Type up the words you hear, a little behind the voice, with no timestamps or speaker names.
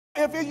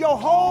If your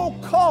whole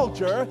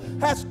culture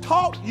has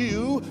taught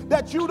you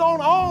that you don't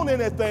own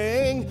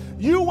anything,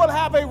 you will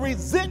have a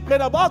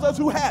resentment of others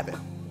who have it.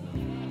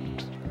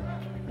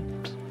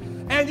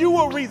 And you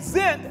will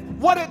resent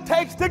what it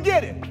takes to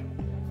get it.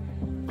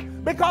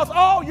 Because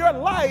all your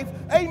life,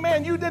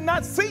 amen, you did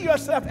not see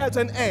yourself as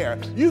an heir.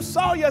 You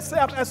saw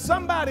yourself as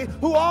somebody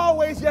who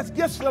always just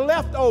gets the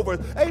leftovers.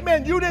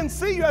 Amen. You didn't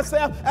see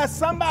yourself as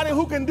somebody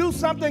who can do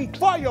something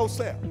for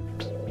yourself.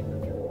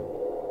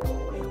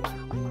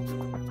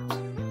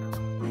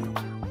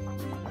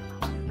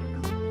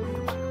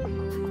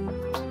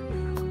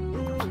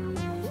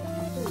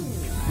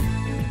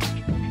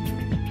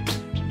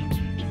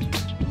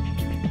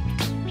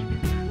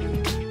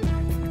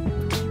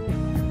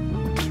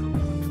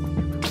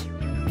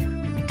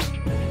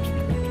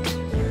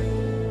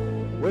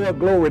 Well,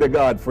 glory to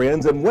God,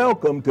 friends, and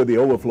welcome to the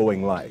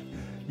Overflowing Life.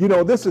 You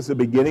know, this is the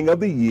beginning of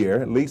the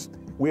year, at least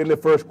we're in the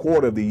first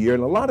quarter of the year,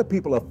 and a lot of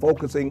people are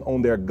focusing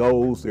on their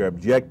goals, their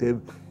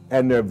objective,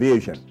 and their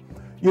vision.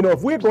 You know,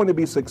 if we're going to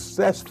be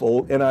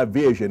successful in our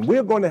vision,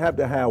 we're going to have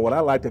what I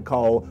like to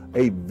call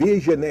a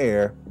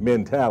visionaire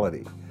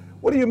mentality.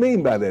 What do you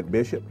mean by that,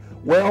 Bishop?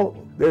 Well,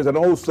 there's an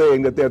old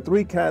saying that there are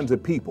three kinds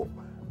of people.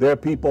 There are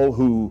people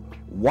who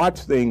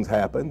watch things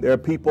happen. There are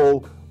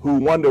people who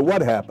wonder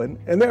what happened,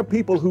 and there are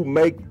people who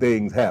make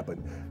things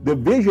happen. The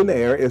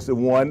visionaire is the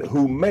one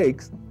who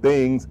makes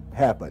things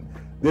happen.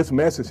 This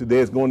message today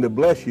is going to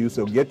bless you,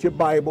 so get your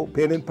Bible,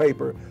 pen and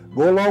paper,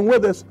 go along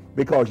with us,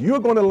 because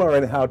you're going to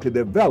learn how to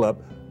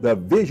develop the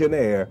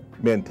visionaire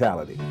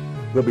mentality.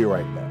 We'll be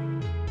right back.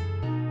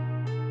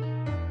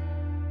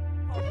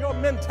 Your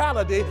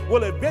mentality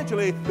will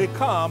eventually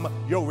become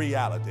your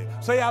reality.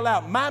 Say out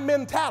loud, my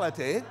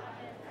mentality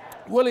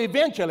will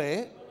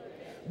eventually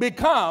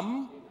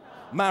become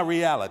my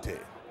reality.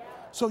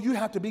 So you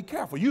have to be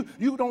careful. You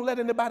don't let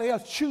anybody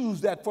else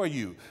choose that for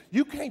you.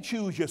 You can't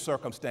choose your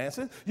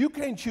circumstances. You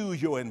can't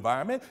choose your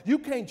environment. You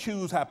can't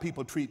choose how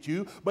people treat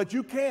you, but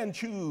you can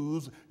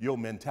choose your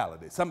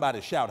mentality.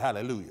 Somebody shout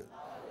hallelujah.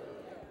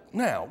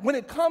 Now, when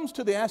it comes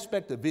to the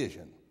aspect of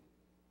vision,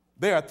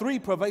 there are three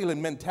prevailing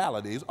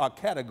mentalities or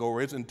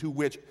categories into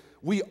which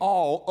we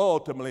all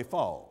ultimately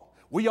fall.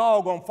 We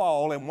all gonna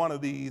fall in one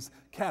of these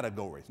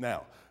categories.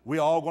 Now,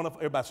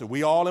 everybody say,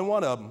 we all in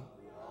one of them.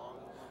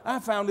 I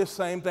found this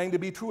same thing to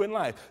be true in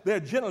life. There are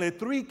generally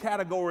three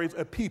categories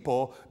of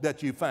people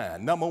that you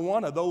find. Number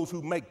one are those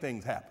who make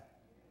things happen.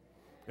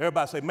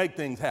 Everybody say, make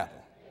things happen.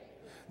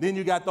 Then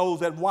you got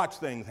those that watch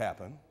things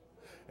happen.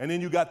 And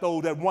then you got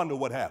those that wonder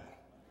what happened.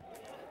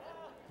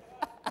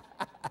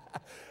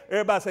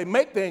 Everybody say,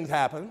 make things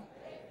happen,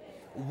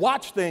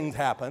 watch things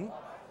happen,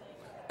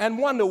 and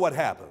wonder what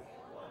happened.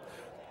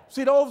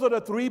 See, those are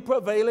the three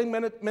prevailing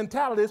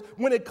mentalities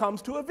when it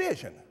comes to a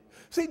vision.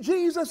 See,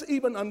 Jesus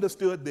even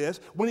understood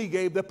this when he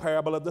gave the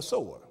parable of the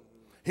sower.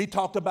 He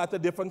talked about the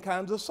different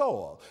kinds of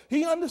soil.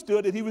 He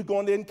understood that he was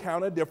going to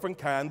encounter different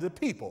kinds of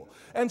people.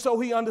 And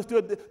so he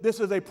understood that this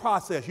is a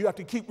process. You have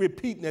to keep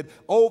repeating it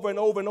over and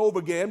over and over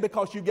again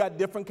because you got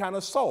different kind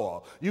of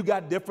soil. You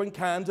got different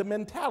kinds of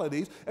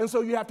mentalities. And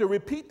so you have to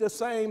repeat the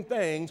same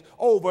things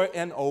over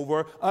and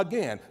over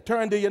again.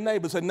 Turn to your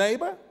neighbor and say,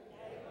 neighbor,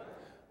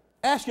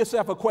 ask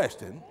yourself a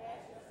question.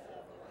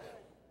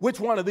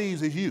 Which one of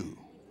these is you?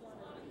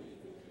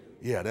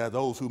 Yeah, there are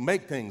those who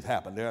make things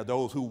happen. There are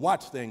those who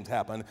watch things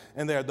happen.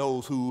 And there are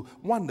those who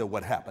wonder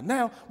what happened.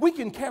 Now, we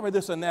can carry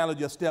this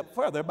analogy a step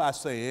further by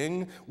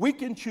saying we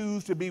can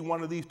choose to be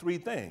one of these three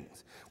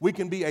things. We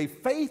can be a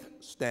faith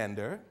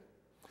stander,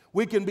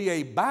 we can be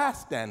a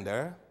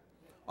bystander,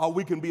 or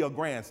we can be a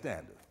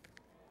grandstander.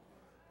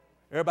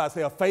 Everybody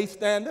say a faith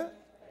stander,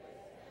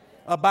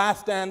 a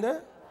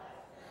bystander,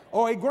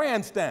 or a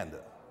grandstander.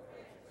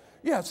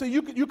 Yeah, so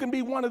you can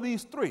be one of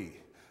these three.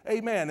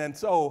 Amen. And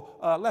so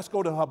let's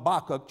go to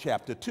Habakkuk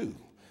chapter 2,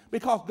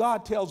 because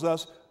God tells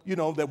us, you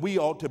know, that we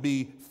ought to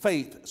be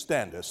faith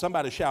standers.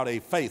 Somebody shout a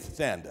faith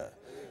stander.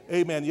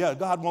 Amen. Yeah,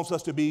 God wants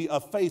us to be a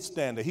faith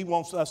stander. He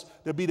wants us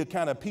to be the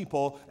kind of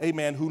people,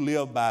 amen, who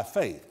live by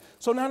faith.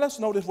 So now let's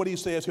notice what he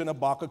says here in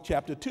Habakkuk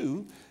chapter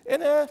 2.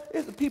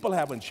 And people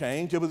haven't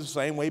changed. It was the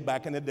same way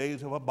back in the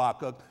days of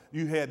Habakkuk.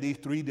 You had these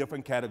three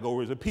different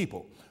categories of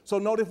people. So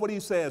notice what he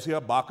says here,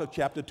 Habakkuk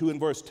chapter 2 and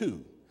verse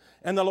 2.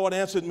 And the Lord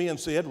answered me and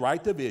said,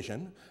 write the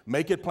vision,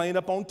 make it plain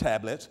upon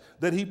tablets,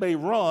 that he may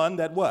run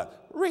that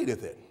what?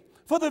 Readeth it.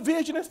 For the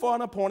vision is for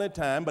an appointed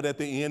time, but at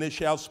the end it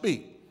shall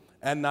speak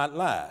and not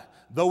lie.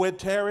 Though it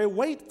tarry,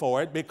 wait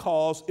for it,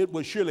 because it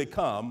will surely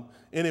come,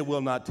 and it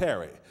will not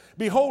tarry.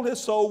 Behold, his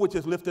soul which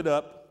is lifted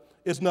up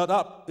is not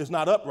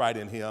upright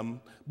in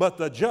him, but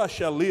the just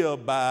shall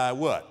live by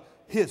what?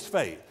 His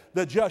faith.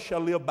 The just shall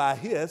live by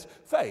his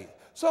faith.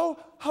 So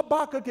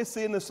Habakkuk is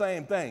seeing the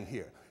same thing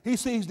here. He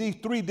sees these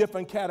three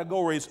different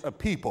categories of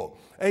people.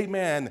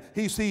 Amen.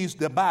 He sees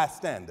the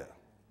bystander.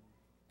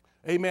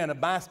 Amen. A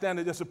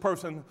bystander is just a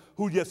person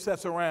who just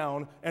sits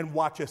around and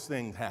watches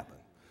things happen.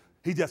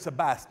 He's just a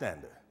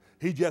bystander.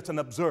 He's just an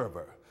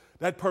observer.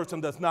 That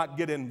person does not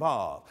get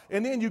involved.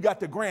 And then you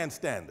got the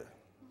grandstander.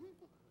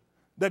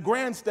 The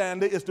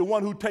grandstander is the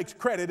one who takes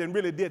credit and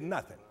really did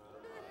nothing.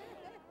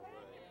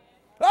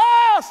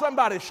 Oh,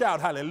 somebody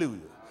shout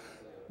hallelujah.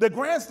 The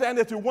grandstander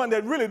is the one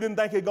that really didn't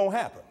think it going to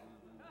happen.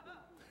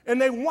 And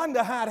they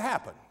wonder how it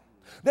happened.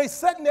 They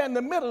sitting there in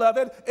the middle of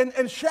it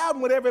and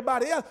shouting with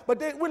everybody else,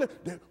 but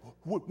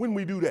when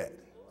we do that,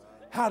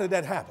 how did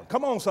that happen?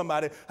 Come on,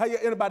 somebody.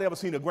 Anybody ever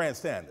seen a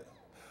grandstander?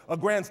 A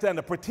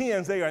grandstander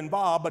pretends they are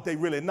involved, but they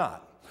really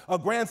not. A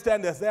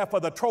grandstander is there for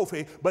the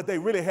trophy, but they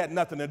really had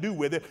nothing to do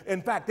with it.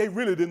 In fact, they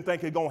really didn't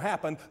think it going to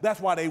happen. That's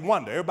why they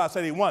wonder. Everybody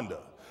say they wonder.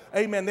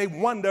 Amen. They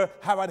wonder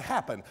how it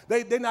happened.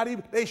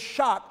 They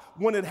shocked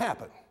when it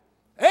happened.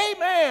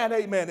 Amen,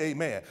 amen,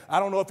 amen. I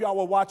don't know if y'all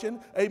were watching,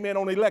 amen,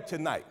 on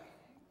election night.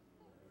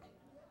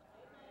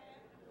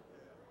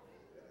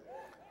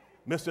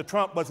 Mr.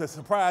 Trump was as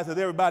surprised as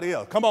everybody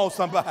else. Come on,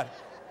 somebody.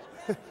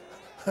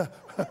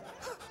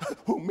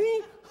 Who,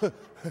 me?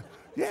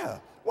 Yeah.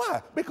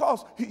 Why?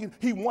 Because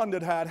he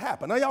wondered how it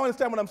happened. Now, y'all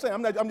understand what I'm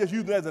saying? I'm just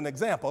using it as an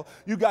example.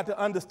 You got to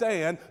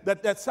understand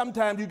that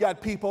sometimes you got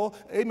people,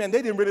 amen,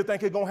 they didn't really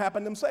think it's going to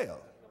happen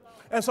themselves.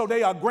 And so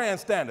they are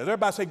grandstanders.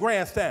 Everybody say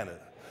grandstanders.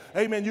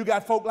 Amen. You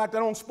got folk like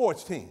that on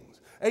sports teams.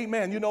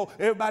 Amen. You know,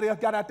 everybody else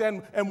got out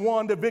there and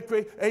won the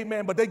victory.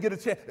 Amen. But they get a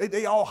chance.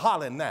 They all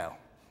hollering now.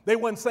 They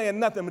wasn't saying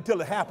nothing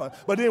until it happened.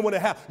 But then when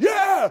it happened,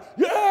 yeah,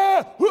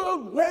 yeah.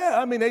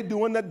 I mean, they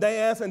doing the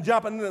dance and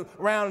jumping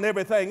around and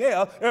everything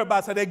else.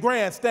 Everybody say they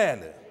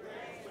grandstanding.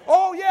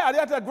 Oh, yeah,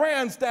 that's the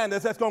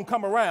grandstanders that's going to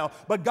come around.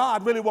 But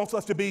God really wants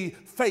us to be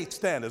faith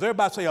standers.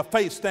 Everybody say a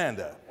faith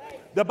stander.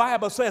 The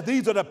Bible says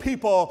these are the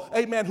people,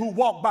 amen, who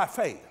walk by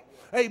faith.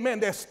 Amen.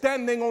 They're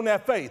standing on their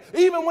faith.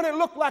 Even when it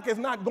looks like it's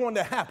not going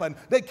to happen,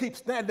 they keep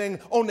standing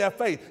on their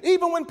faith.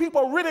 Even when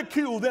people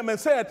ridicule them and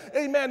said,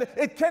 amen,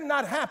 it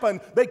cannot happen,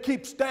 they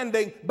keep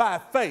standing by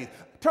faith.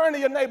 Turn to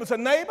your neighbor and say,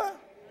 neighbor,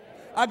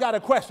 I got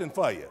a question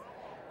for you.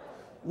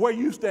 Where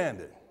you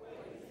standing?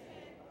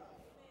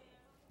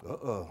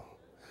 Uh-oh.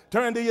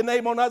 Turn to your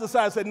neighbor on the other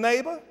side and say,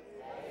 neighbor,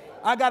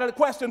 I got a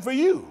question for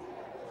you.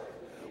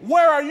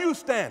 Where are you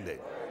standing?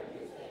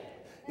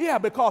 Yeah,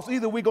 because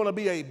either we're going to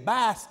be a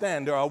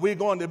bystander or we're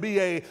going to be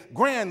a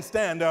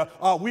grandstander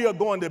or we are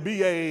going to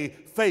be a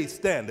faith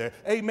stander.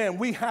 Amen.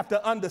 We have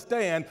to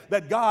understand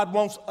that God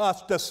wants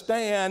us to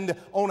stand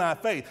on our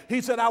faith.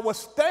 He said, I will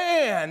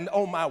stand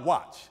on my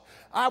watch.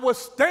 I will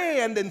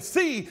stand and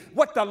see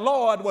what the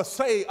Lord will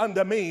say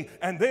unto me,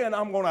 and then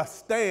I'm going to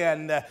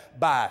stand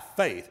by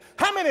faith.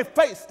 How many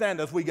faith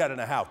standers we got in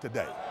the house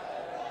today?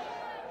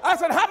 I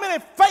said, how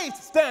many faith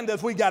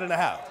standers we got in the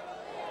house?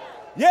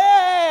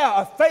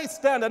 Yeah, a faith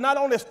stander not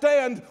only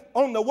stands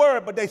on the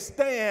word, but they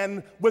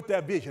stand with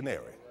their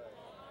visionary.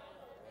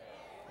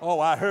 Oh,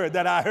 I heard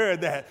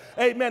that.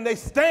 Amen. They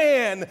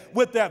stand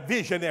with their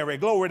visionary.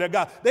 Glory to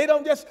God.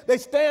 They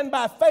stand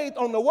by faith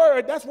on the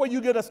word. That's where you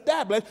get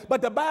established.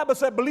 But the Bible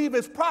said, believe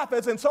his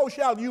prophets, and so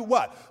shall you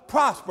what?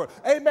 Prosper.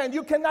 Amen.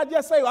 You cannot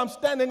just say, I'm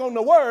standing on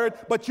the word,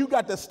 but you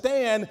got to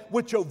stand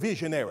with your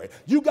visionary.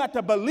 You got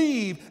to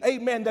believe,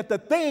 amen, that the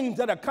things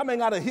that are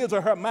coming out of his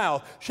or her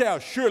mouth shall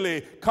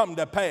surely come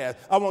to pass.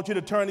 I want you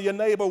to turn to your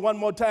neighbor one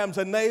more time and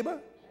say, neighbor,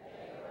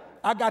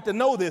 I got to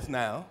know this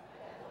now.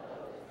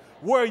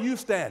 Where are you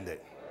standing?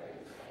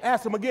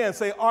 Ask them again.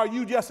 Say, are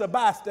you just a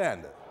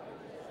bystander?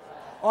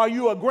 Are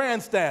you a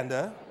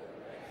grandstander?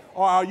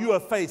 Or are you a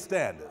faith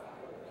stander?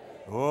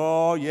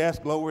 Oh, yes,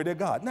 glory to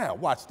God. Now,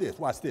 watch this.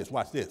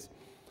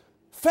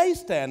 Faith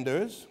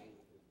standers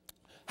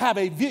have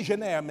a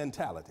visionary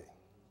mentality.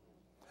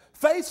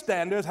 Faith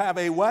standers have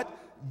a what?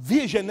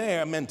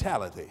 Visionary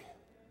mentality.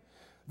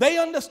 They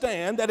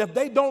understand that if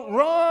they don't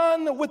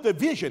run with the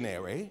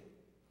visionary,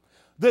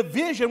 the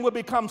vision will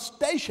become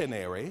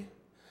stationary,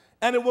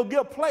 and it will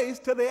give place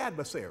to the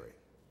adversary.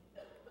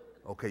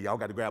 Okay, y'all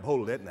got to grab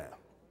hold of that now.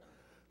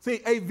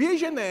 See, a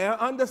visionary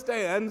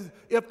understands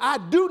if I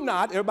do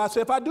not, everybody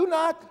say if I do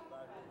not,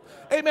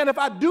 amen, if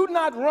I do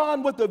not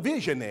run with the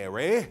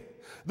visionary,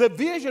 the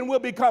vision will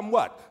become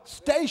what?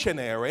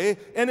 Stationary,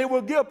 and it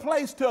will give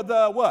place to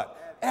the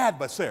what?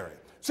 Adversary.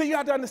 See, you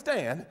have to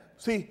understand,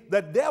 see,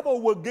 the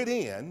devil will get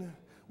in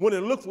when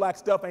it looks like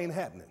stuff ain't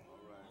happening.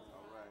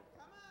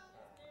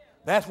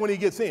 That's when he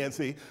gets in.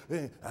 See,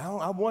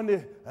 I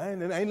wonder,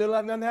 ain't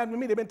like nothing happened to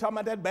me. They've been talking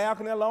about that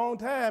balcony a long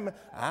time.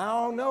 I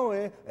don't know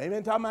it. They've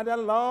been talking about that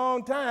a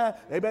long time.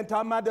 They've been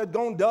talking about that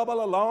going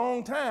double a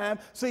long time.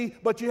 See,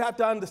 but you have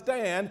to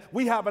understand,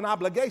 we have an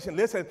obligation.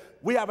 Listen,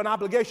 we have an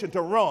obligation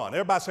to run.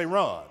 Everybody say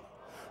run.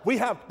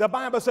 The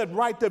Bible said,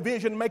 write the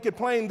vision, make it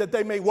plain that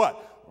they may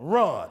what?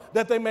 Run.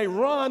 That they may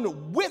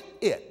run with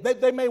it.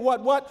 That they may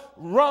what?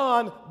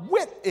 Run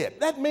with it.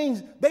 That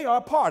means they are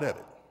a part of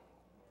it.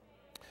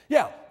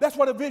 Yeah, that's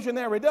what a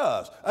visionary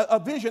does. A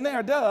visionary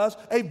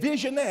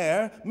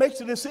makes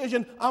the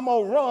decision, I'm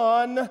going to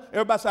run.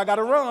 Everybody say, I got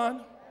to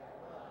run.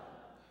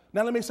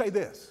 Now, let me say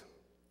this.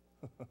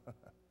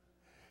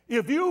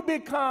 If you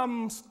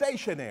become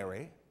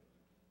stationary,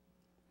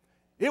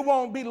 it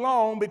won't be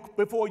long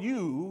before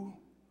you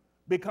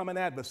become an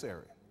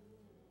adversary.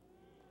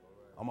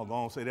 I'm going to go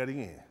on and say that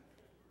again.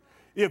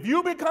 If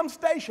you become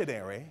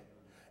stationary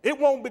It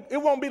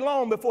won't be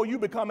long before you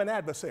become an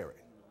adversary.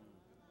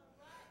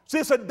 See,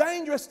 it's a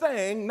dangerous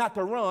thing not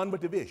to run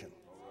with division.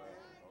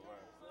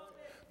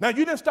 Now,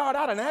 you didn't start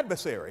out an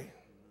adversary,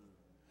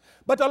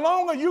 but the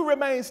longer you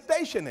remain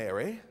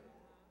stationary,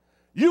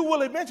 you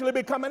will eventually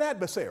become an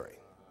adversary.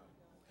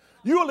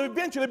 You will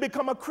eventually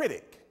become a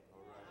critic.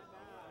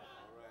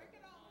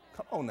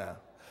 Come on now.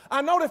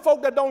 I know that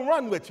folk that don't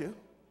run with you,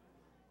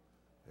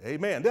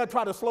 amen, they'll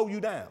try to slow you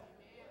down.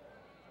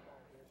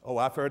 Oh,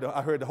 I heard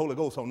the Holy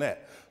Ghost on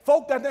that.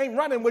 Folk that ain't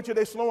running with you,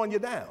 they're slowing you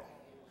down.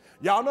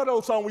 Y'all know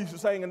those songs we used to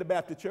sing in the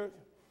Baptist church?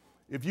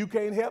 If you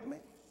can't help me,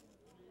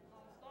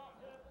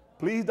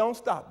 please don't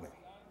stop me.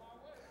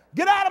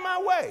 Get out of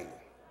my way.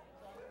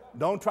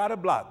 Don't try to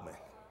block me.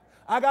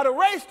 I got a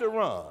race to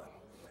run,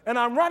 and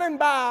I'm running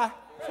by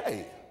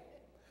faith.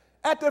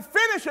 At the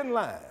finishing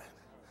line,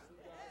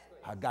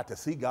 I got to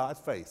see God's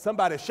face.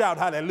 Somebody shout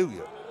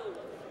hallelujah.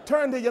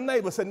 Turn to your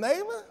neighbor and say,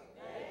 neighbor,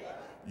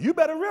 you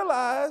better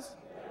realize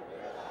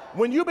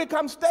when you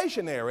become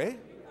stationary,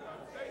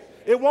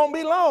 it won't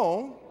be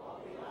long.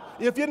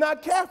 If you're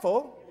not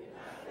careful,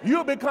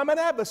 you'll become an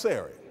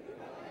adversary.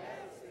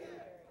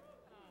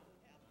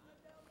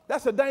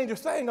 That's a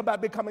dangerous thing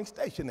about becoming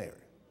stationary.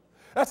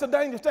 That's a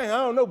dangerous thing. I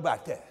don't know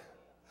about that.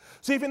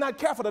 See, if you're not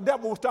careful, the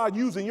devil will start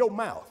using your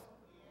mouth.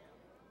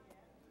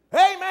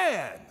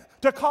 Amen.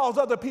 To cause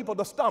other people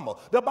to stumble.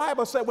 The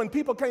Bible said when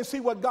people can't see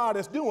what God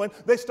is doing,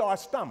 they start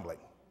stumbling.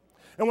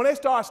 And when they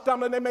start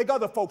stumbling, they make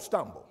other folks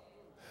stumble.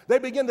 They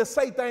begin to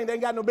say things they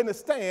ain't got no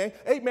business saying.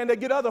 Amen. They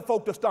get other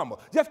folk to stumble.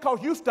 Just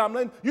because you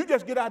stumbling, you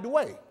just get out of the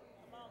way.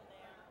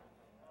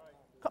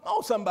 Come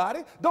on,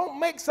 somebody. Don't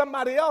make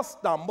somebody else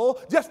stumble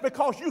just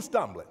because you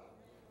stumbling.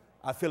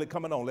 I feel it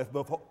coming on. Lift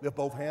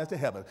both hands to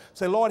heaven.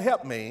 Say, Lord,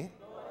 help me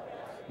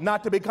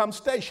not to become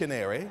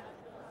stationary.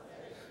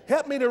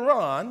 Help me to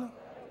run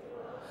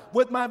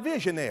with my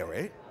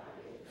visionary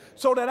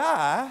so that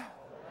I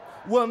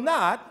will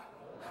not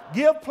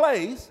give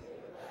place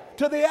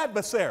to the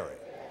adversary.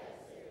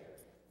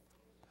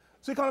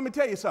 See, let me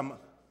tell you something.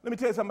 Let me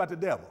tell you something about the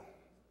devil.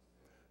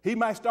 He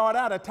might start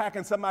out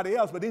attacking somebody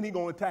else, but then he's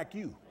going to attack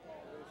you.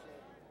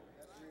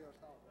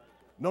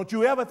 Don't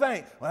you ever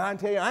think, well, I can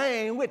tell you, I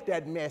ain't with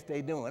that mess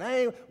they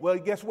doing. Well,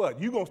 guess what?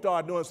 You're going to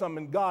start doing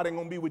something and God ain't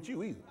going to be with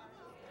you either.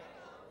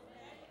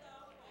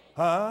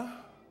 Huh?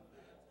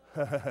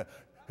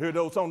 Hear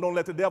those songs, don't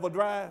let the devil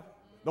drive.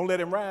 Don't let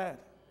him ride.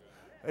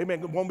 Amen.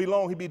 It won't be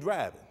long, he'll be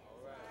driving.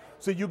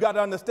 See, you got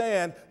to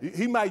understand,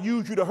 he might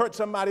use you to hurt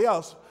somebody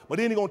else, but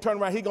then he's going to turn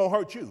around, he's going to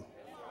hurt you.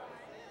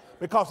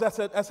 Because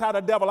that's how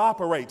the devil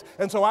operates.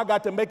 And so I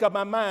got to make up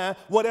my mind,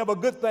 whatever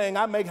good thing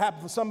I make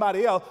happen for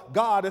somebody else,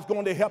 God is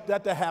going to help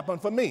that to happen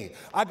for me.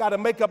 I got to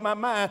make up my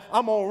mind,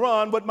 I'm going to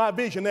run with my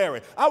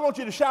visionary. I want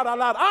you to shout out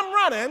loud, I'm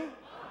running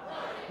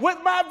with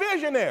my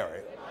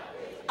visionary.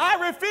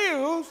 I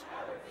refuse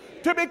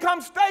to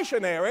become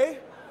stationary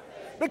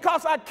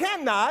because I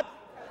cannot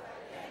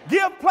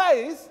give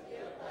place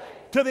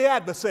to the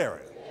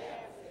adversary.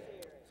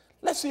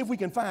 Let's see if we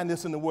can find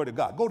this in the Word of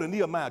God. Go to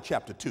Nehemiah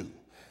chapter 2.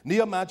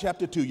 Nehemiah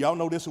chapter 2. Y'all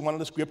know this is one of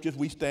the scriptures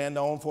we stand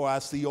on for our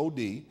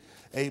COD.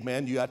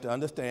 Amen. You have to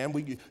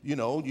understand,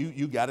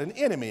 you got an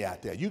enemy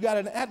out there. You got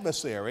an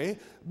adversary,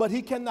 but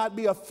he cannot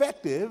be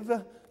effective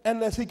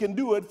unless he can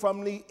do it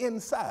from the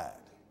inside.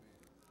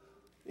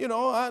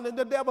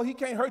 The devil, he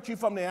can't hurt you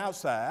from the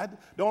outside.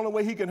 The only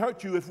way he can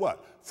hurt you is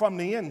what? From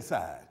the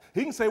inside.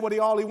 He can say what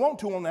all he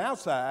wants to on the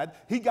outside.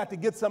 He got to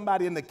get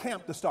somebody in the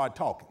camp to start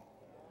talking.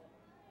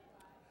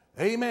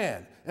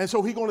 Amen. And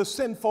so he's going to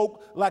send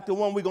folk like the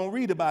one we're going to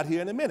read about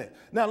here in a minute.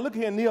 Now look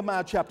here in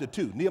Nehemiah chapter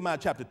 2. Nehemiah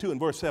chapter 2 and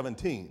verse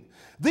 17.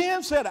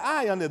 Then said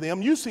I unto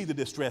them, you see the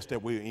distress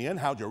that we're in,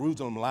 how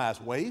Jerusalem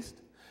lies waste,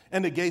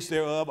 and the gates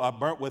thereof are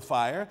burnt with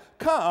fire.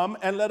 Come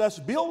and let us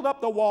build up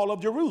the wall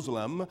of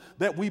Jerusalem,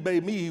 that we may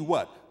be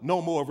what?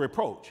 No more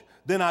reproach.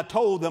 Then I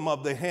told them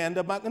of the hand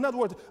of my, in other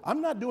words, I'm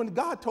not doing,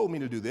 God told me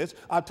to do this.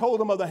 I told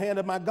them of the hand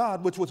of my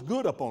God, which was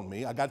good upon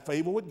me. I got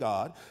favor with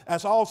God,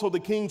 as also the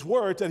king's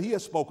words that he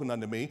has spoken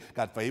unto me,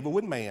 got favor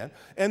with man.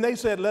 And they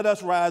said, let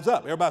us rise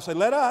up. Everybody say,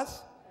 let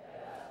us.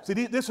 See,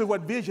 this is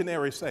what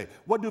visionaries say.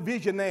 What do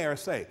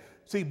visionaries say?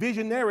 See,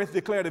 visionaries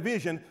declare the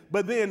vision,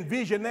 but then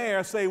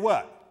visionaries say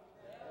what?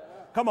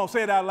 Come on,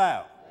 say it out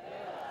loud.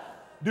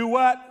 Do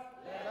what?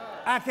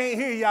 I can't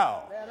hear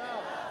y'all.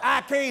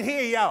 I can't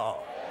hear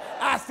y'all.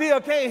 I still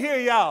can't hear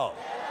y'all.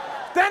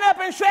 Stand up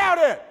and shout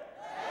it.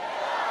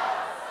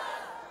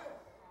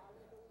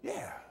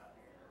 Yeah.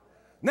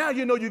 Now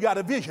you know you got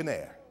a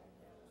visionary.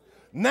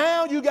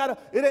 Now you got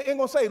it ain't going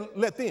to say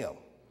let them.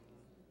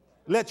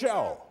 Let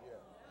y'all.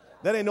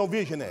 That ain't no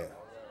visionary.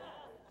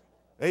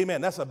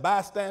 Amen. That's a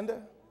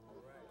bystander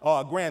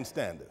or a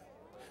grandstander.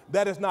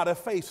 That is not a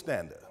faith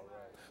stander.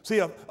 See,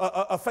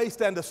 a faith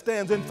stander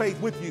stands in faith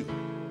with you.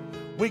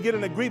 We get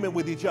an agreement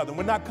with each other.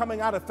 We're not coming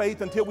out of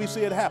faith until we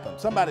see it happen.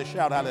 Somebody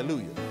shout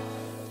hallelujah.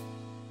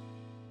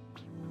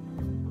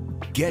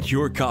 Get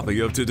your copy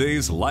of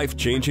today's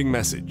life-changing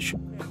message.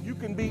 You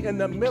can be in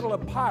the middle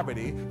of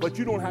poverty, but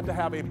you don't have to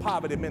have a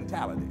poverty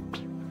mentality.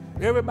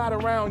 Everybody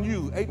around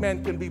you,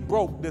 amen, can be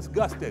broke,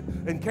 disgusted,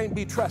 and can't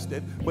be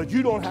trusted, but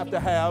you don't have to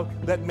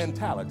have that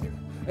mentality.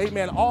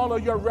 Amen. All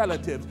of your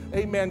relatives,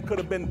 amen, could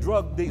have been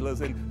drug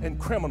dealers and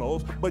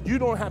criminals, but you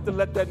don't have to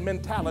let that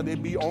mentality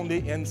be on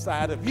the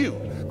inside of you.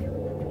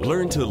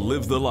 Learn to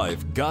live the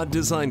life God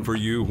designed for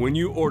you when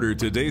you order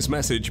today's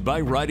message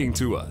by writing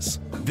to us.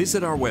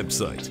 Visit our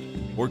website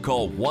or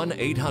call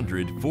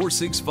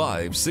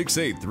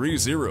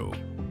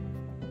 1-800-465-6830.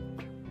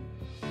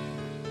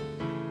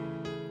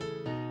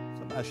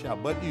 Somebody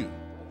shout, but you.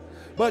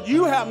 But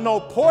you have no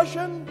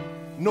portion,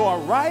 nor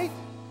right,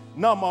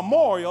 nor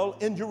memorial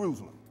in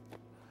Jerusalem.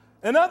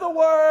 In other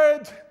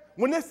words,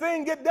 when this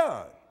thing get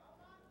done,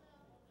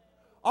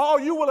 all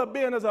you will have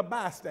been is a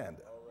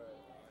bystander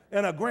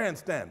and a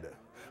grandstander.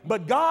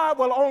 But God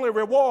will only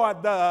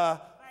reward the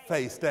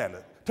faith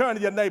stander. Turn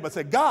to your neighbor and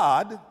say,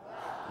 God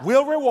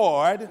will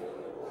reward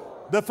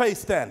the faith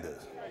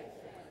standers.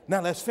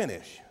 Now let's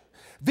finish.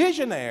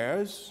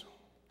 Visionaries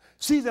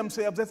see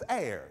themselves as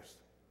heirs.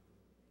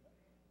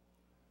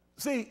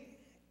 See,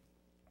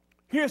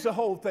 here's the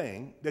whole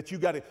thing that you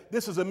got to,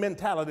 this is a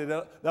mentality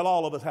that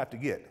all of us have to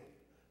get.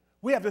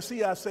 We have to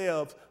see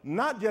ourselves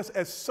not just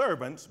as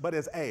servants, but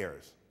as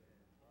heirs.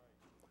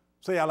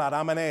 Say out loud,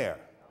 I'm an heir.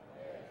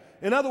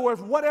 In other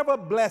words, whatever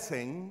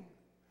blessing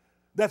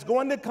that's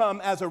going to come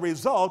as a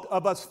result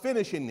of us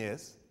finishing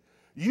this,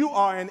 you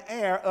are an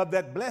heir of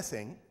that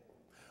blessing,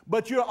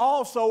 but you're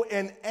also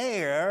an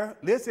heir,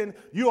 listen,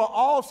 you are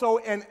also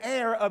an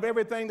heir of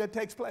everything that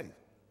takes place.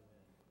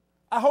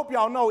 I hope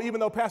y'all know, even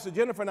though Pastor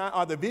Jennifer and I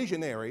are the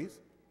visionaries,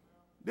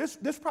 this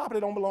property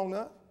don't belong to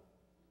us.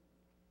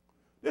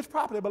 This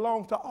property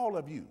belongs to all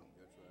of you.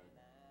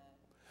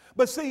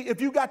 But see,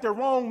 if you got the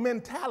wrong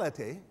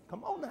mentality,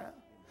 come on now,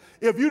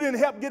 if you didn't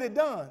help get it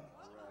done,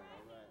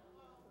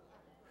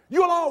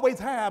 you'll always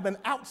have an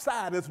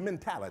outsider's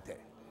mentality.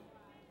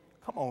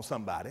 Come on,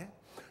 somebody.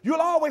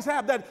 You'll always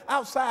have that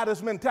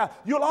outsider's mentality.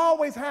 You'll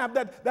always have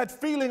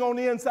that feeling on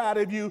the inside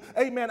of you,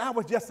 amen, I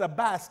was just a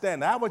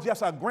bystander. I was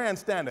just a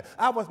grandstander.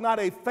 I was not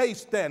a faith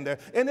stander.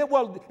 And it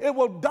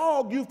will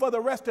dog you for the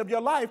rest of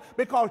your life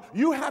because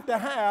you have to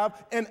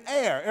have an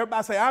heir.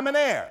 Everybody say, I'm an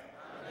heir.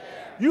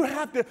 You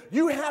have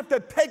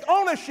to take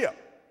ownership.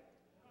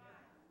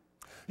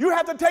 You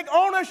have to take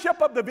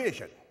ownership of the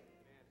vision.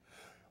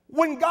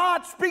 When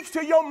God speaks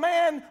to your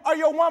man or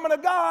your woman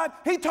of God,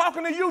 he's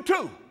talking to you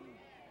too.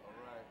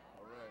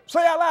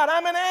 Say out loud,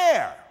 I'm an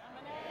heir.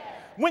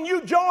 When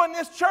you joined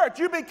this church,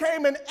 you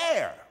became an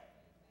heir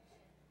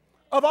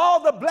of all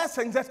the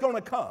blessings that's going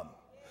to come.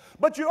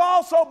 But you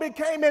also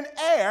became an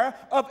heir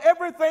of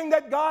everything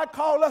that God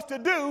called us to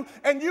do,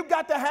 and you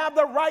got to have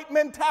the right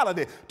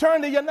mentality.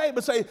 Turn to your neighbor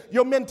and say,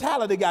 your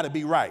mentality got to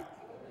be right.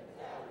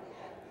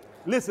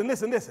 Listen,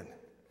 listen, listen.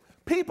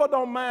 People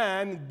don't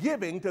mind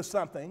giving to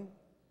something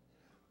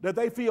that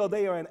they feel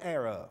they are an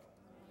heir of.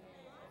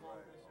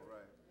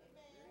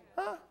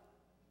 Huh?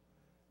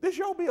 This is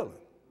your building.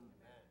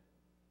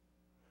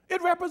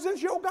 It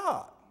represents your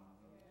God.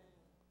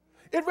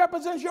 It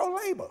represents your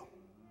labor.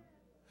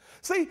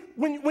 See,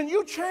 when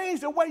you change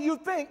the way you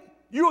think,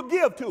 you'll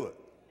give to it.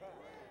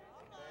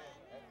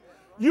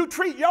 You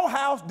treat your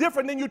house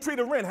different than you treat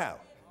a rent house.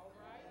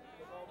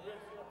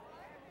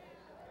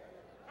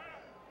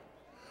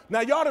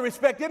 Now, you ought to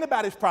respect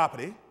anybody's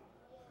property.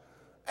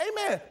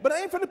 Amen. But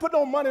I ain't finna put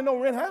no money in no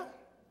rent house.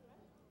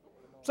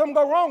 Something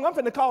go wrong, I'm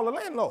finna call the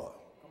landlord.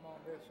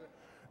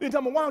 Then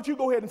tell me, why don't you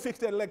go ahead and fix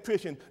that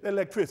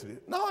electricity?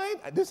 No,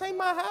 this ain't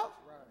my house.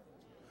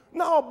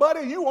 No,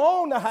 buddy, you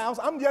own the house.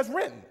 I'm just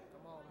renting.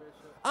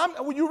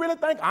 You really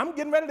think I'm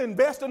getting ready to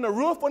invest in the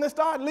roof when it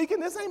starts leaking?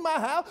 This ain't my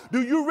house.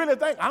 Do you really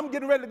think I'm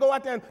getting ready to go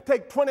out there and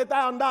take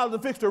 $20,000 to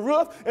fix the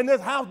roof and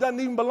this house doesn't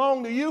even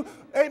belong to you?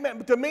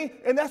 Amen. To me,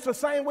 and that's the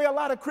same way a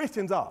lot of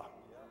Christians are.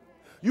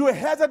 You are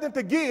hesitant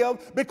to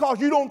give because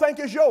you don't think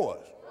it's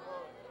yours.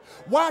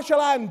 Why shall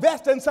I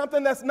invest in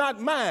something that's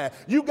not mine?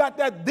 You got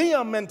that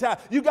them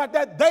mentality. You got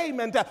that they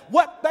mentality.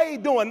 What they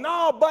doing?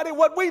 No, buddy,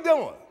 what we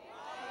doing?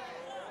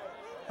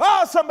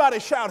 Oh, somebody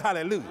shout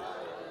hallelujah.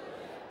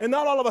 And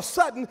not all of a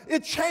sudden,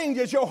 it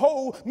changes your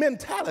whole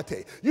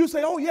mentality. You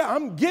say, oh, yeah,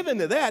 I'm giving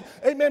to that,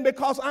 amen,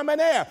 because I'm an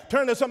heir.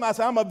 Turn to somebody and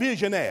say, I'm a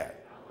visionaire.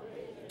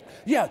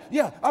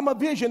 Yeah, I'm a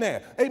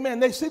visionary. Amen.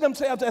 They see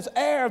themselves as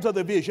heirs of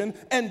the vision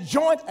and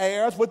joint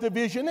heirs with the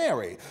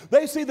visionary.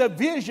 They see the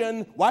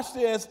vision, watch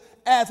this,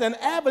 as an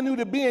avenue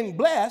to being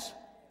blessed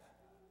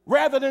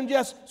rather than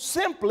just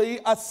simply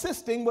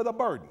assisting with a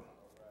burden.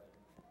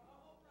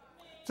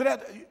 So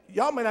that,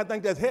 y'all may not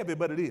think that's heavy,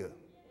 but it is.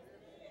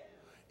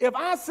 If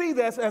I see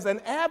this as an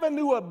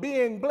avenue of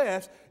being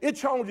blessed, it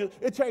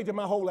changes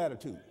my whole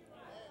attitude.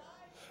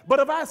 But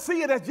if I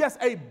see it as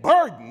just a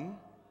burden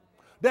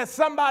that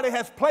somebody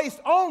has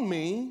placed on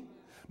me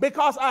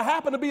because I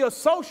happen to be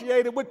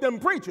associated with them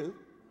preachers,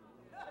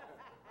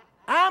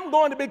 I'm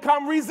going to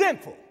become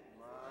resentful.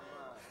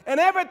 And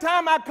every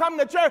time I come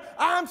to church,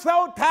 I'm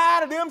so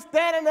tired of them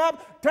standing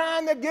up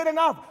trying to get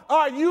enough.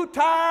 Are you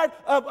tired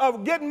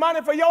of getting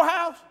money for your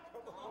house?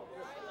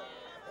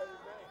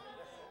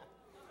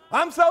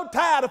 I'm so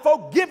tired of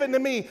folk giving to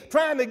me,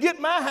 trying to get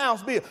my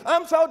house built.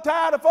 I'm so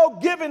tired of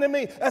folk giving to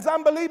me as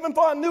I'm believing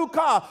for a new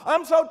car.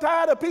 I'm so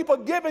tired of people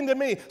giving to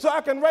me so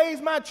I can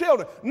raise my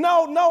children.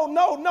 No, no,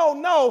 no, no,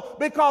 no,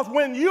 because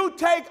when you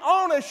take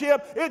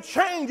ownership, it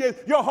changes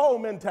your whole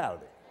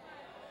mentality.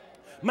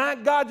 My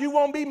God, you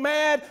won't be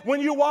mad when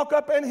you walk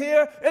up in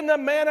here and the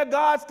man of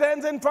God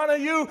stands in front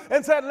of you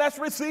and said, let's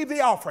receive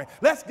the offering.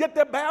 Let's get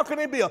the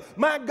balcony built.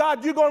 My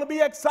God, you're going to be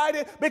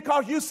excited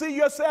because you see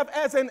yourself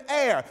as an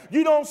heir.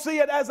 You don't see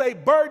it as a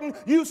burden.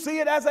 You see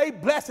it as a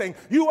blessing.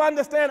 You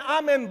understand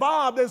I'm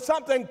involved in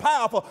something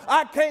powerful.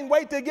 I can't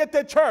wait to get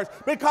to church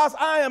because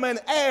I am an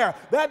heir.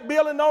 That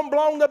building don't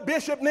belong to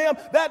Bishop Nim.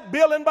 That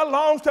building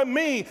belongs to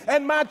me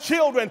and my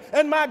children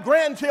and my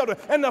grandchildren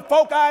and the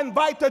folk I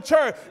invite to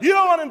church. You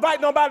don't want to invite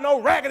nobody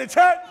no raggedy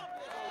church.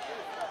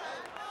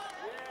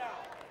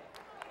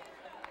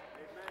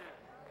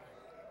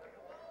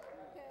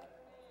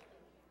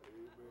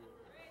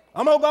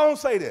 I'm going to go and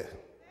say this.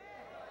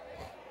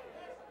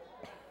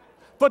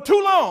 For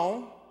too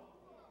long,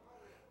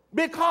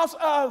 because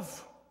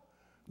of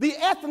the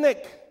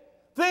ethnic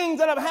things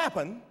that have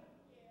happened,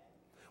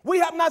 we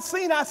have not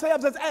seen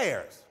ourselves as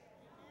heirs.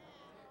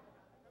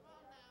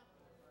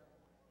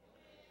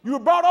 You were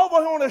brought over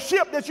here on a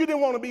ship that you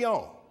didn't want to be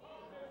on.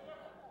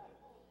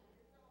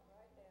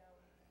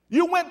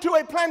 You went to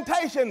a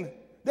plantation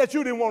that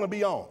you didn't want to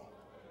be on.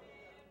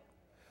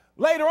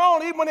 Later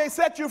on, even when they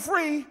set you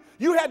free,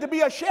 you had to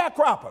be a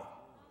sharecropper.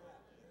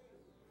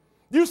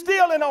 You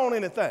still didn't own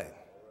anything.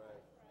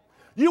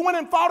 You went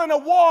and fought in a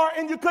war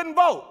and you couldn't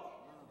vote.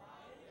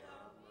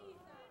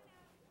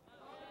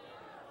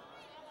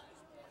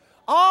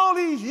 All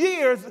these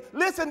years,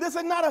 listen, this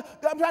is not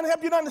I'm trying to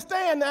help you to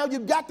understand now.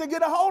 You've got to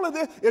get a hold of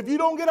this. If you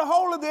don't get a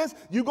hold of this,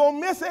 you're going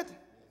to miss it.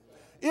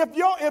 If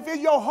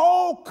your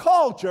whole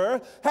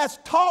culture has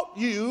taught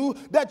you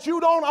that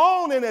you don't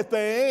own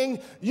anything,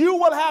 you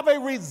will have a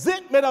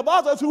resentment of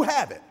others who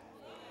have it.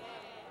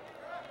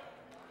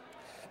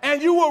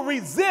 And you will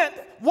resent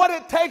what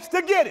it takes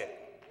to get it.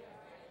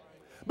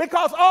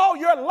 Because all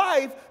your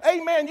life,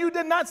 amen, you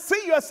did not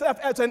see yourself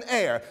as an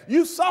heir.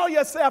 You saw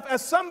yourself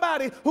as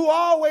somebody who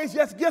always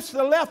just gets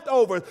the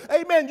leftovers.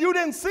 Amen. You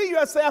didn't see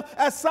yourself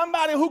as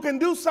somebody who can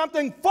do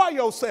something for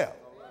yourself.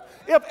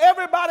 If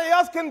everybody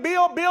else can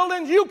build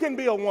buildings, you can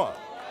build one.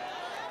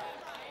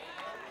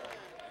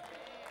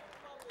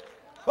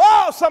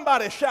 Oh,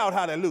 somebody shout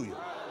hallelujah.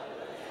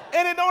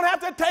 And it don't have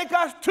to take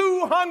us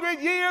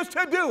 200 years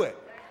to do it.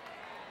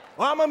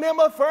 Well, I'm a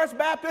member of First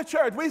Baptist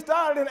Church. We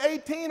started in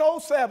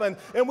 1807,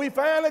 and we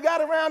finally got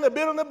around to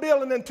building the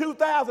building in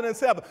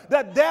 2007.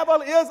 The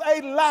devil is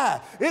a lie.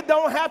 It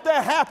don't have to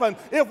happen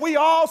if we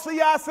all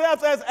see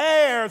ourselves as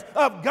heirs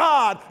of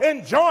God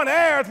and joint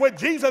heirs with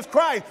Jesus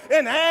Christ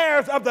and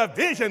heirs of the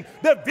vision.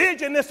 The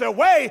vision is the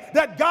way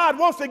that God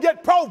wants to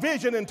get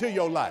provision into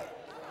your life.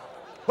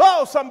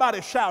 Oh,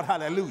 somebody shout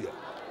hallelujah.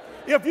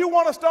 If you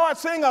want to start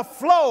seeing a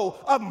flow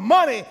of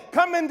money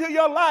come into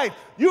your life,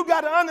 you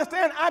got to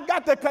understand I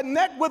got to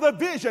connect with a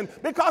vision,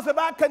 because if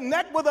I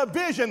connect with a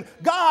vision,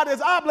 God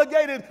is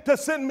obligated to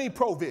send me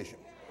provision.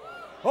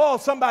 Oh,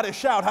 somebody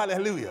shout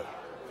hallelujah.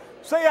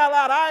 Say out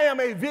loud, I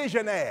am a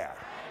visionaire.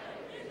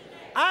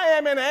 I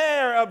am an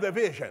heir of the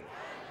vision.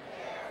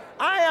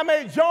 I am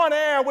a joint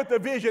heir with the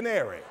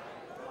visionary.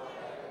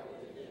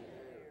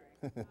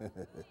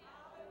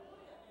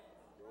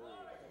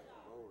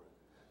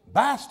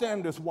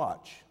 Bystanders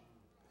watch,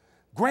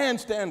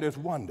 grandstanders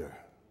wonder,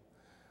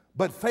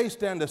 but faith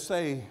standers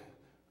say,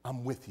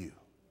 I'm with you.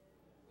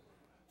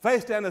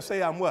 Faith standers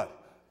say, I'm what?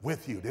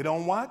 With you. They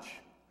don't watch,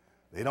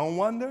 they don't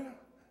wonder,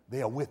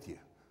 they are with you.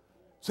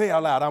 Say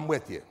out loud, I'm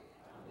with you.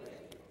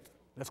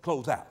 Let's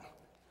close out.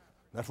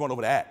 Let's run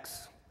over to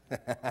Acts.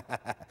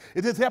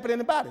 Is this helping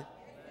anybody?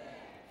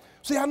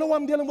 See, I know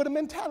I'm dealing with a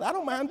mentality. I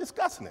don't mind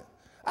discussing it.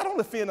 I don't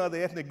offend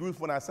other ethnic groups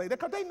when I say that,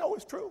 because they know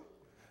it's true.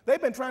 They've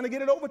been trying to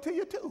get it over to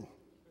you too.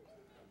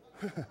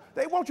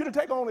 They want you to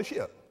take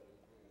ownership.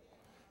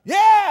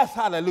 Yes,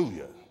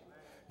 hallelujah.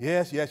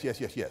 Yes, yes, yes,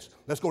 yes, yes.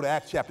 Let's go to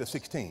Acts chapter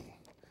 16.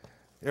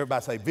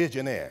 Everybody say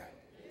visionaire.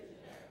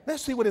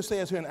 Let's see what it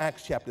says here in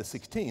Acts chapter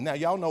 16. Now,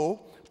 y'all know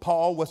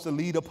Paul was the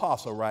lead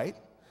apostle, right?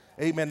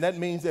 Amen. That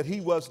means that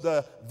he was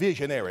the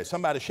visionary.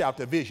 Somebody shout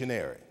the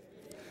visionary.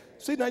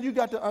 See, now you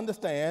got to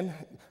understand,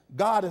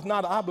 God is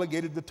not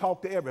obligated to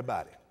talk to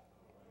everybody.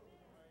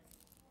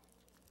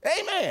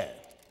 Amen.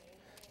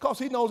 Because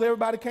he knows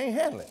everybody can't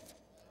handle it.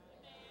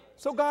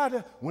 So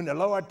God, when the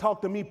Lord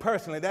talked to me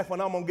personally, that's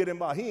when I'm going to get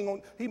involved. He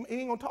ain't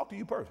going to talk to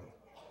you personally.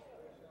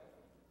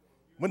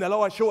 When the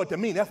Lord show it to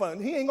me, that's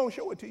when he ain't going to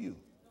show it to you.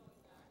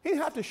 He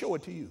didn't have to show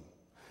it to you.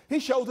 He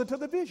shows it to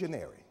the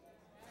visionary.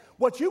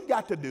 What you've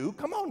got to do,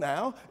 come on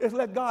now, is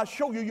let God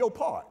show you your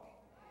part.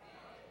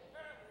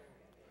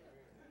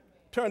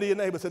 Turn to your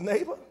neighbor and say,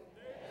 neighbor,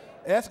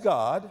 ask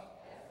God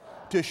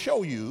to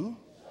show you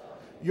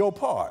your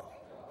part.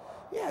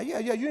 Yeah.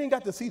 You ain't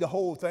got to see the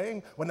whole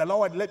thing. When the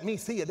Lord let me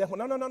see it, that's when,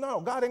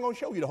 no. God ain't going to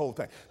show you the whole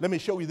thing. Let me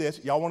show you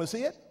this. Y'all want to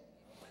see it?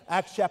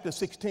 Acts chapter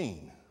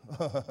 16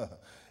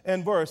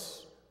 and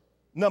verse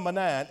number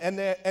 9, and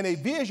a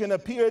vision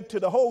appeared to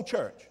the whole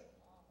church.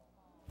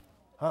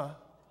 The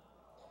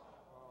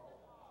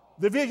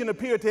vision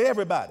appeared to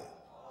everybody.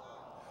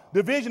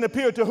 The vision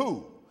appeared to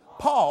who?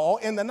 Paul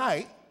in the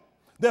night.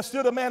 There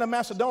stood a man of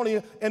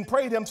Macedonia and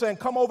prayed him, saying,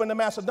 come over into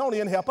Macedonia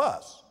and help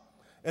us.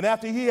 And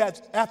after he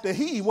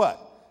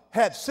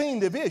had seen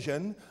the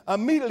vision,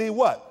 immediately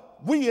what?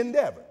 We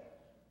endeavored.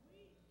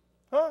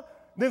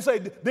 Didn't say,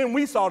 then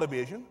we saw the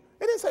vision.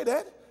 It didn't say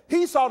that.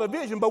 He saw the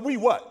vision, but we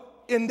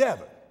what?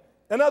 Endeavored.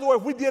 In other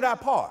words, we did our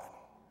part.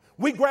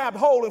 We grabbed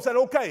hold and said,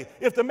 okay,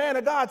 if the man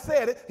of God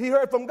said it, he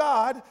heard from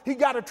God, he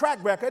got a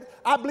track record.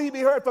 I believe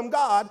he heard from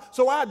God,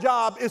 so our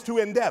job is to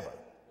endeavor.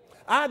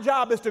 Our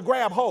job is to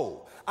grab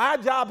hold. Our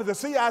job is to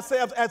see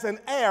ourselves as an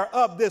heir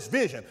of this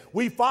vision.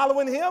 We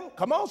following him,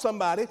 come on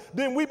somebody,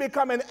 then we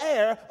become an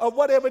heir of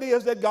whatever it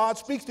is that God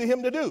speaks to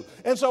him to do.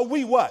 And so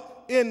we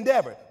what?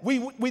 Endeavored.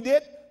 We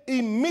did?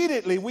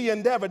 Immediately we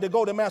endeavored to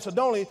go to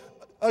Macedonia,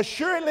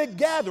 assuredly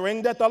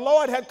gathering that the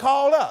Lord had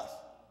called us.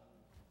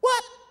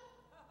 What?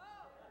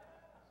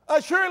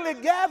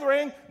 Assuredly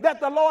gathering that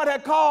the Lord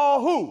had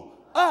called who?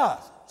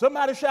 Us.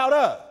 Somebody shout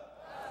us.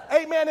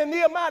 Amen. In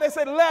Nehemiah they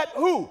said, let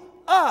who?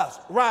 Us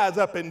rise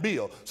up and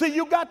build. See,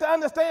 you got to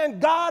understand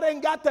God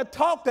ain't got to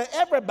talk to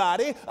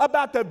everybody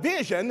about the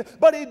vision,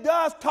 but he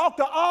does talk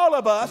to all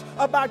of us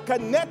about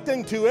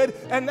connecting to it,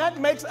 and that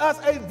makes us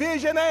a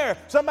visionaire.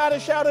 Somebody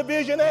shout a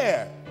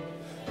visionaire.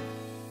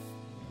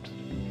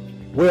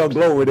 Well,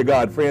 glory to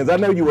God, friends. I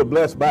know you were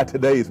blessed by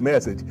today's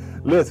message.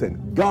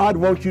 Listen, God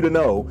wants you to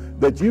know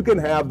that you can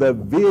have the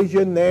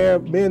visionaire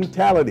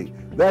mentality.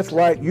 That's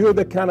right. You're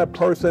the kind of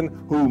person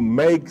who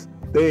makes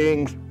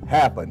things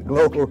happen.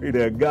 Glory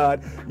to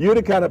God. You're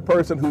the kind of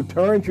person who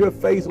turns your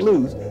face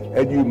loose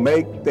and you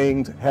make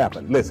things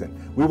happen.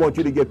 Listen, we want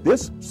you to get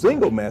this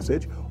single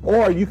message,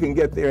 or you can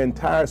get their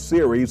entire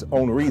series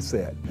on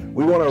Reset.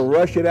 We want to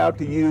rush it out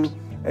to you,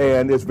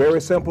 and it's very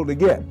simple to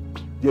get.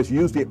 Just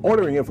use the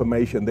ordering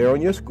information there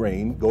on your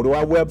screen. Go to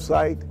our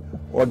website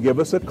or give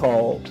us a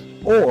call,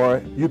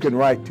 or you can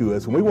write to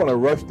us. And we want to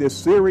rush this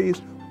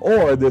series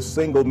or this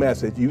single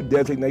message. You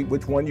designate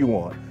which one you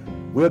want.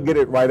 We'll get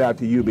it right out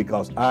to you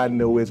because I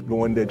know it's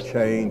going to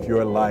change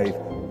your life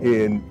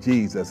in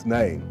Jesus'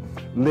 name.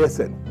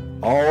 Listen,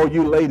 all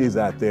you ladies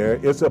out there,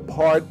 it's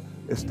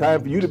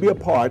time for you to be a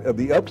part of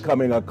the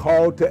upcoming A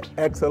Call to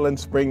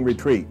Excellence Spring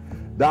Retreat.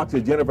 Dr.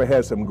 Jennifer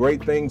has some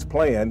great things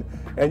planned,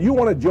 and you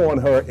want to join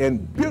her in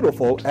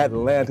beautiful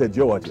Atlanta,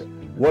 Georgia.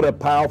 What a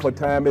powerful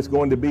time it's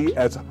going to be,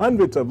 as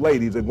hundreds of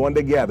ladies are going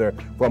to gather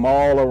from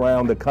all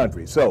around the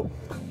country. So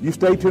you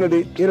stay tuned at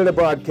the end of the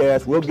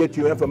broadcast. We'll get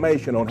you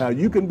information on how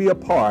you can be a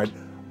part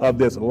of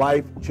this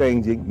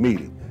life-changing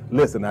meeting.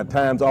 Listen, our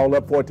time's all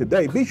up for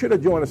today. Be sure to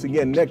join us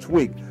again next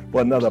week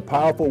for another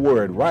powerful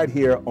word right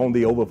here on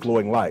The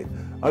Overflowing Life.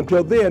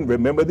 Until then,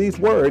 remember these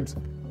words: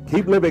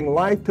 keep living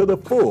life to the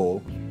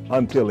full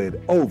until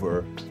it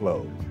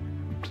overflows.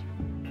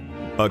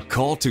 A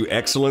Call to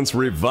Excellence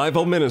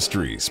Revival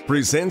Ministries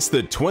presents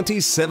the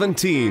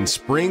 2017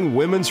 Spring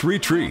Women's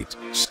Retreat,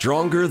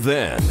 Stronger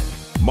Than.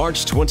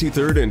 March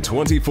 23rd and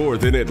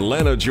 24th in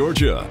Atlanta,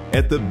 Georgia,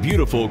 at the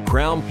beautiful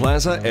Crown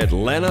Plaza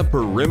Atlanta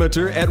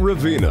Perimeter at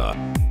Ravenna.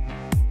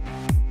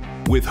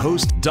 With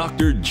host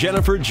Dr.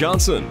 Jennifer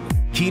Johnson,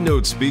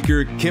 keynote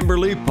speaker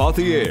Kimberly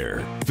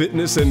Pothier,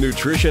 fitness and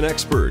nutrition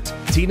expert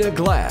Tina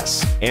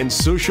Glass, and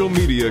social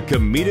media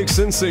comedic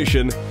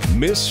sensation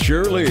Miss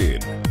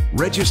Shirlene.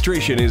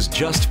 Registration is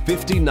just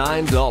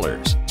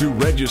 $59. To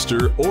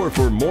register or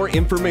for more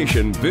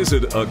information,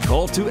 visit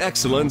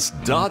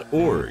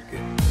acalltoexcellence.org.